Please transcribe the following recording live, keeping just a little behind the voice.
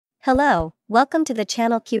Hello, welcome to the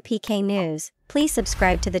channel QPK News. Please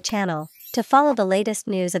subscribe to the channel to follow the latest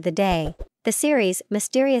news of the day. The series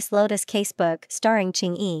Mysterious Lotus Casebook starring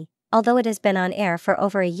Cheng Yi, although it has been on air for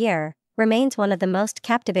over a year, remains one of the most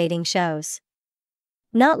captivating shows.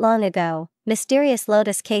 Not long ago, Mysterious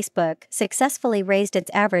Lotus Casebook successfully raised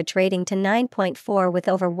its average rating to 9.4 with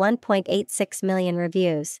over 1.86 million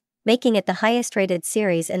reviews, making it the highest-rated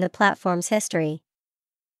series in the platform's history.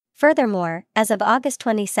 Furthermore, as of August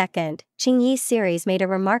 22, Cheng Yi's series made a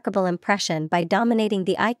remarkable impression by dominating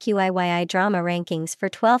the IQIYI drama rankings for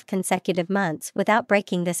 12 consecutive months without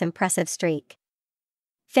breaking this impressive streak.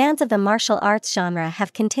 Fans of the martial arts genre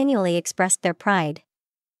have continually expressed their pride,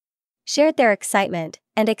 shared their excitement,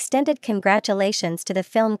 and extended congratulations to the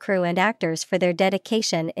film crew and actors for their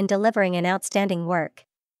dedication in delivering an outstanding work.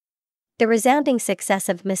 The resounding success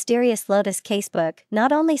of Mysterious Lotus Casebook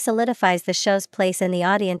not only solidifies the show's place in the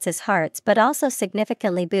audience's hearts but also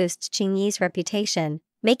significantly boosts Cheng Yi's reputation,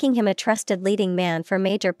 making him a trusted leading man for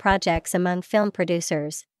major projects among film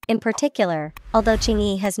producers. In particular, although Cheng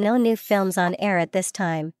Yi has no new films on air at this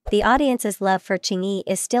time, the audience's love for Cheng Yi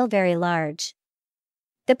is still very large.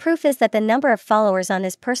 The proof is that the number of followers on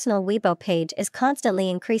his personal Weibo page is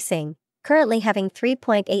constantly increasing, currently having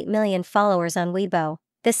 3.8 million followers on Weibo.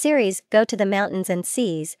 The series Go to the Mountains and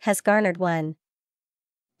Seas has garnered 1.2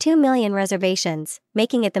 million reservations,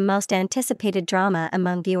 making it the most anticipated drama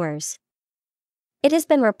among viewers. It has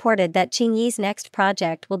been reported that Cheng Yi's next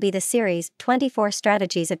project will be the series 24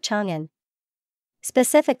 Strategies of Chang'an.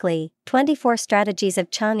 Specifically, 24 Strategies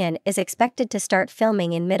of Chang'an is expected to start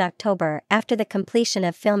filming in mid-October after the completion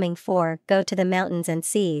of filming for Go to the Mountains and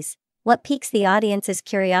Seas. What piques the audience's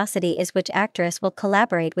curiosity is which actress will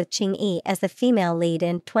collaborate with Cheng Yi as the female lead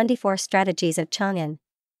in 24 Strategies of Chang'an.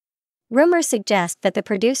 Rumors suggest that the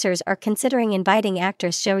producers are considering inviting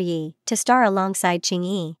actress Zhou Ye to star alongside Cheng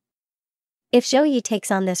Yi. If Zhou Ye takes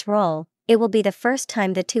on this role, it will be the first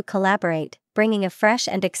time the two collaborate, bringing a fresh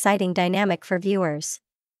and exciting dynamic for viewers.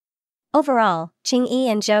 Overall, Cheng Yi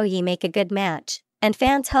and Zhou Ye make a good match, and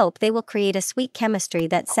fans hope they will create a sweet chemistry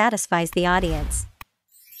that satisfies the audience.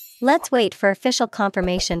 Let's wait for official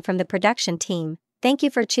confirmation from the production team. Thank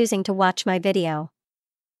you for choosing to watch my video.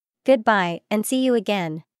 Goodbye, and see you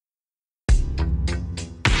again.